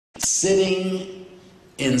sitting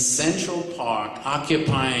in Central Park,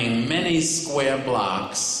 occupying many square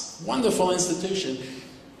blocks, wonderful institution,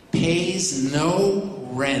 pays no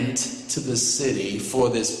rent to the city for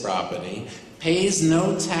this property, pays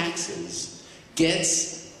no taxes,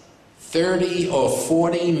 gets $30 or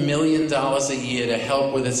 $40 million a year to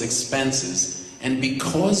help with its expenses, and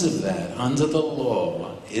because of that, under the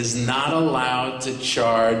law, is not allowed to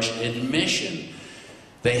charge admission.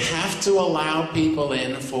 They have to allow people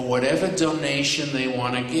in for whatever donation they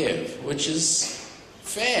want to give, which is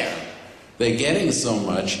fair. They're getting so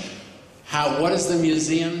much. What has the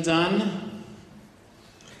museum done?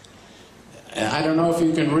 I don't know if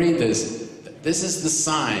you can read this. This is the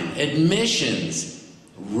sign. Admissions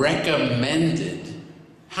recommended.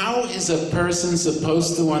 How is a person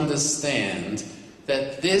supposed to understand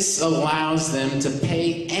that this allows them to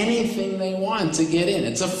pay anything they want to get in?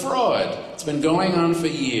 It's a fraud. It's been going on for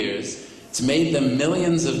years. It's made them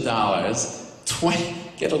millions of dollars.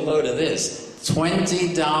 Get a load of this.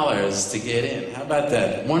 $20 to get in. How about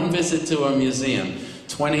that? One visit to a museum,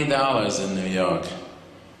 $20 in New York.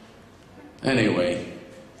 Anyway,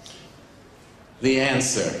 the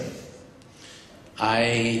answer.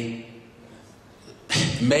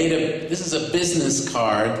 This is a business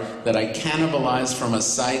card that I cannibalized from a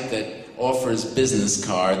site that offers business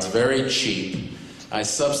cards, very cheap. I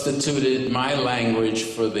substituted my language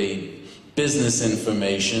for the business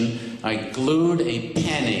information. I glued a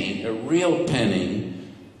penny, a real penny,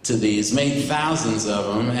 to these, made thousands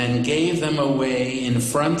of them, and gave them away in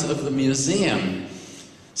front of the museum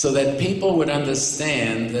so that people would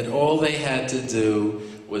understand that all they had to do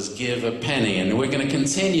was give a penny. And we're going to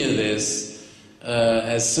continue this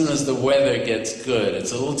as soon as the weather gets good.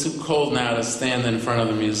 It's a little too cold now to stand in front of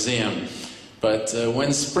the museum. But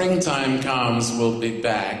when springtime comes, we'll be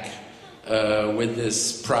back with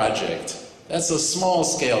this project. That's a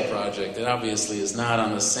small-scale project. It obviously is not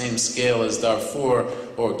on the same scale as Darfur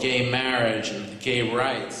or gay marriage and gay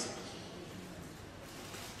rights.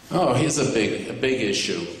 Oh, here's a big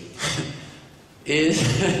issue. This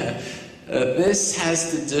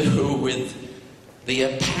has to do with the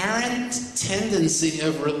apparent tendency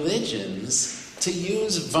of religions to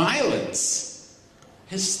use violence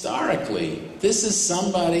historically. This is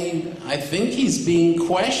somebody, I think he's being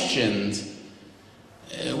questioned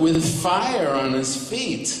with fire on his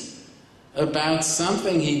feet about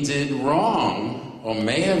something he did wrong or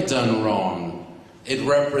may have done wrong. It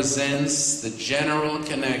represents the general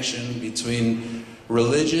connection between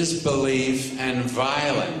religious belief and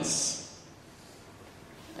violence.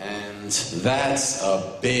 And that's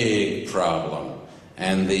a big problem.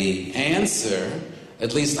 And the answer,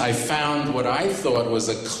 at least I found what I thought was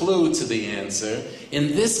a clue to the answer,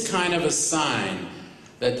 in this kind of a sign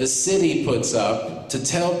that the city puts up to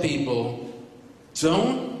tell people,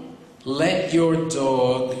 don't let your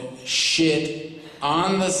dog shit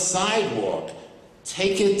on the sidewalk.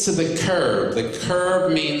 Take it to the curb. The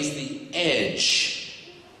curb means the edge.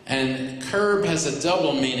 And curb has a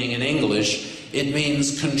double meaning in English. It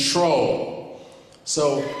means control.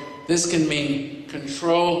 So this can mean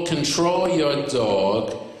control your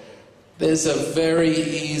dog. There's a very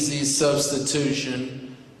easy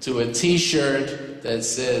substitution to a t-shirt that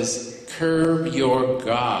says, curb your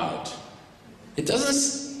God. It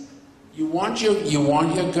doesn't, you want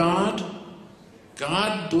your God?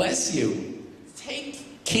 God bless you.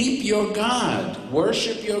 Keep your God,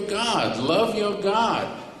 worship your God, love your God,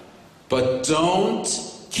 but don't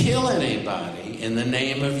kill anybody in the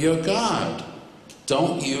name of your God.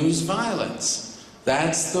 Don't use violence.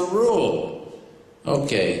 That's the rule.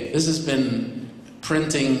 Okay, this has been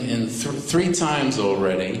printing in three times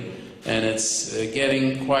already, and it's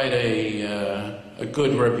getting quite a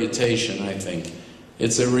good reputation, I think.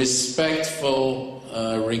 It's a respectful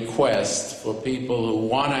request for people who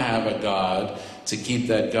want to have a God to keep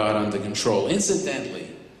that God under control. Incidentally,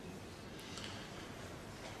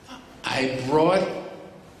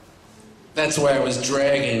 that's why I was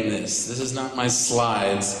dragging this. This is not my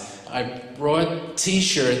slides. I brought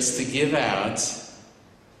t-shirts to give out,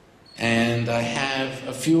 and I have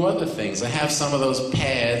a few other things. I have some of those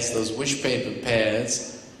pads, those wish paper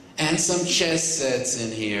pads, and some chess sets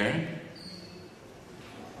in here,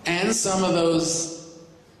 and some of those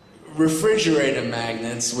refrigerator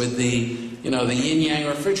magnets with the, the yin-yang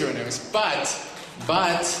refrigerators. But,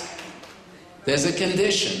 there's a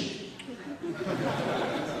condition.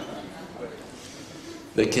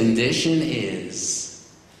 The condition is,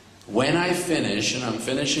 when I finish, and I'm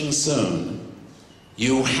finishing soon,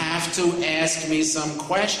 you have to ask me some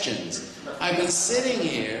questions. I've been sitting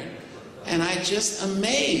here, and I'm just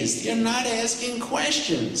amazed. You're not asking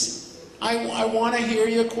questions. I want to hear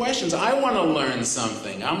your questions. I want to learn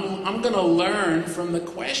something. I'm going to learn from the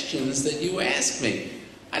questions that you ask me.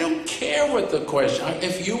 I don't care what the question,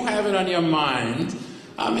 if you have it on your mind,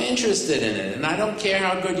 I'm interested in it. And I don't care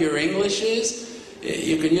how good your English is.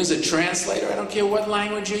 You can use a translator. I don't care what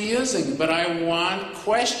language you're using, but I want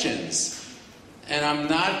questions. And I'm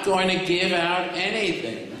not going to give out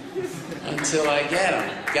anything until I get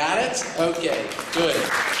them. Got it? Okay, good,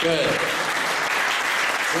 good,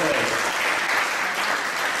 good.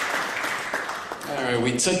 All right,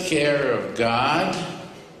 we took care of God.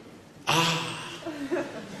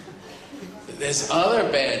 There's other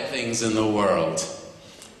bad things in the world.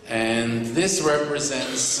 And this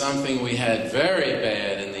represents something we had very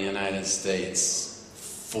bad in the United States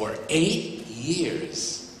for 8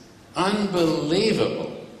 years.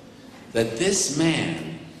 Unbelievable that this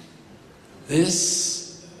man,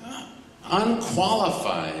 this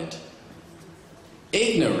unqualified,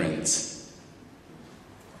 ignorant,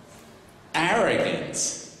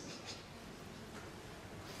 arrogant,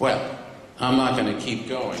 well, I'm not going to keep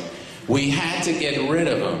going. We had to get rid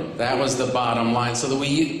of him. That was the bottom line. So that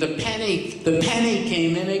the penny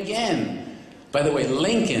came in again. By the way,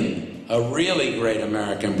 Lincoln, a really great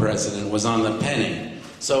American president, was on the penny.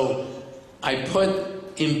 So I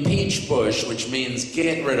put impeach Bush, which means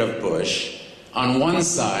get rid of Bush, on one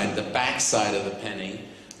side, the back side of the penny.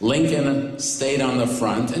 Lincoln stayed on the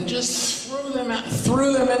front and just threw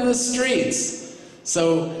them in the streets.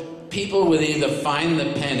 So people would either find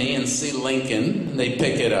the penny and see Lincoln, and they'd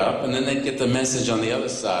pick it up, and then they'd get the message on the other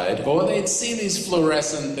side, or they'd see these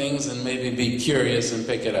fluorescent things and maybe be curious and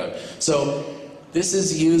pick it up. So this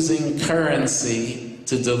is using currency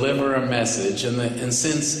to deliver a message, and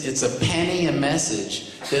since it's a penny a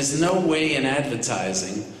message, there's no way in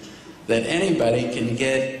advertising that anybody can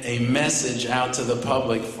get a message out to the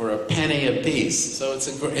public for a penny a piece. So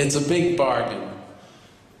it's a big bargain.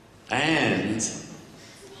 And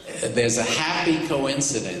there's a happy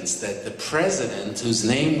coincidence that the president, whose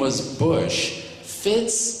name was Bush,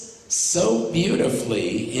 fits so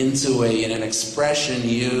beautifully into an expression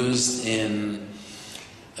used in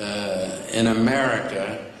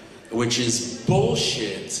America, which is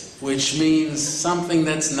bullshit, which means something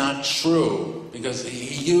that's not true, because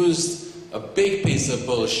he used a big piece of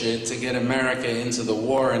bullshit to get America into the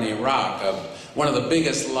war in Iraq, one of the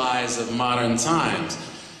biggest lies of modern times.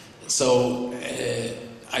 So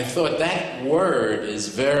I thought that word is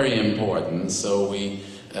very important, so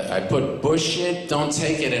I put bullshit, don't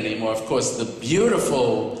take it anymore. Of course, the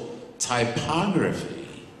beautiful typography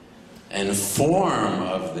and form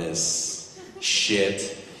of this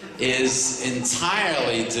shit is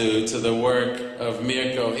entirely due to the work of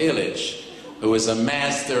Mirko Ilić, who is a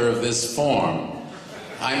master of this form.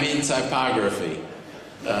 I mean typography.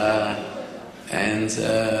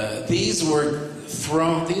 These were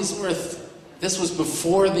thrown, this was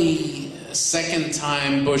before the second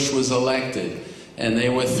time Bush was elected, and they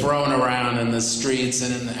were thrown around in the streets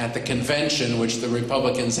and at the convention which the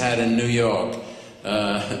Republicans had in New York.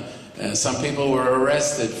 Some people were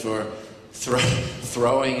arrested for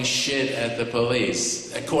throwing shit at the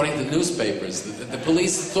police. According to newspapers, the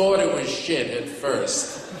police thought it was shit at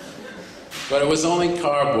first, but it was only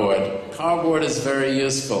cardboard. Cardboard is very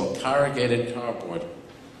useful, corrugated cardboard.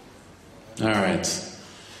 All right.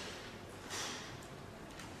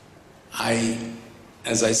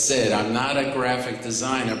 As I said, I'm not a graphic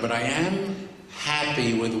designer, but I am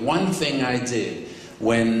happy with one thing I did.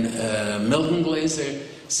 When Milton Glejzer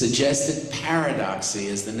suggested Paradoxy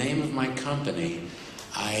as the name of my company,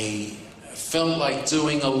 I felt like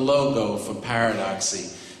doing a logo for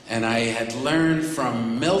Paradoxy. And I had learned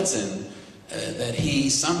from Milton that he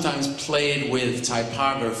sometimes played with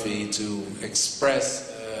typography to express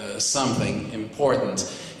something important.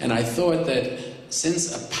 And I thought that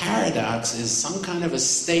since a paradox is some kind of a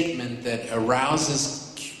statement that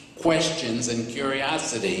arouses questions and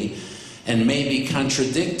curiosity and may be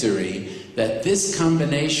contradictory, that this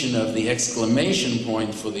combination of the exclamation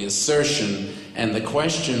point for the assertion and the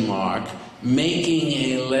question mark making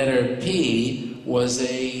a letter P was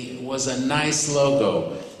a nice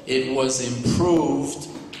logo. It was improved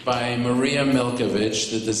by Maria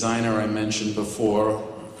Milkovic, the designer I mentioned before,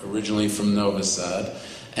 originally from Novi Sad,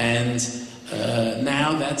 and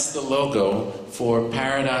now that's the logo for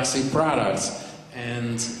Paradoxy Products.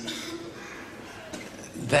 And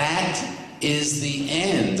that is the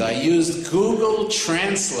end. I used Google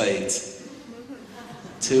Translate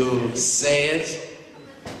to say it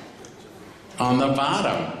on the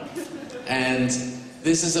bottom. And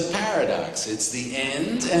this is a paradox. It's the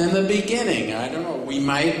end and the beginning. I don't know, we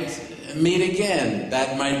might meet again.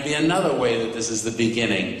 That might be another way that this is the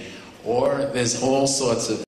beginning. or there's all sorts of